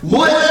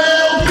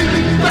Well,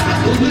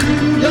 Be-Bop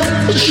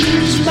A-Lula,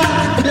 she's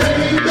my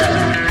baby.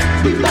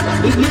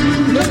 Be-Bop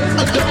A-Lula,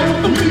 I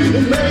don't need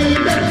a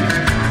maybe.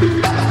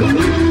 Be-Bop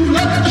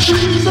A-Lula,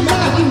 she's my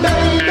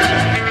baby.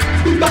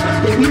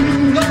 Be-Bop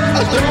A-Lula,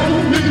 I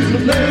don't need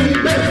a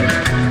maybe.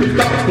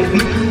 Be-Bop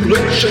A-Lula,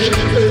 she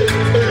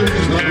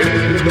is my baby.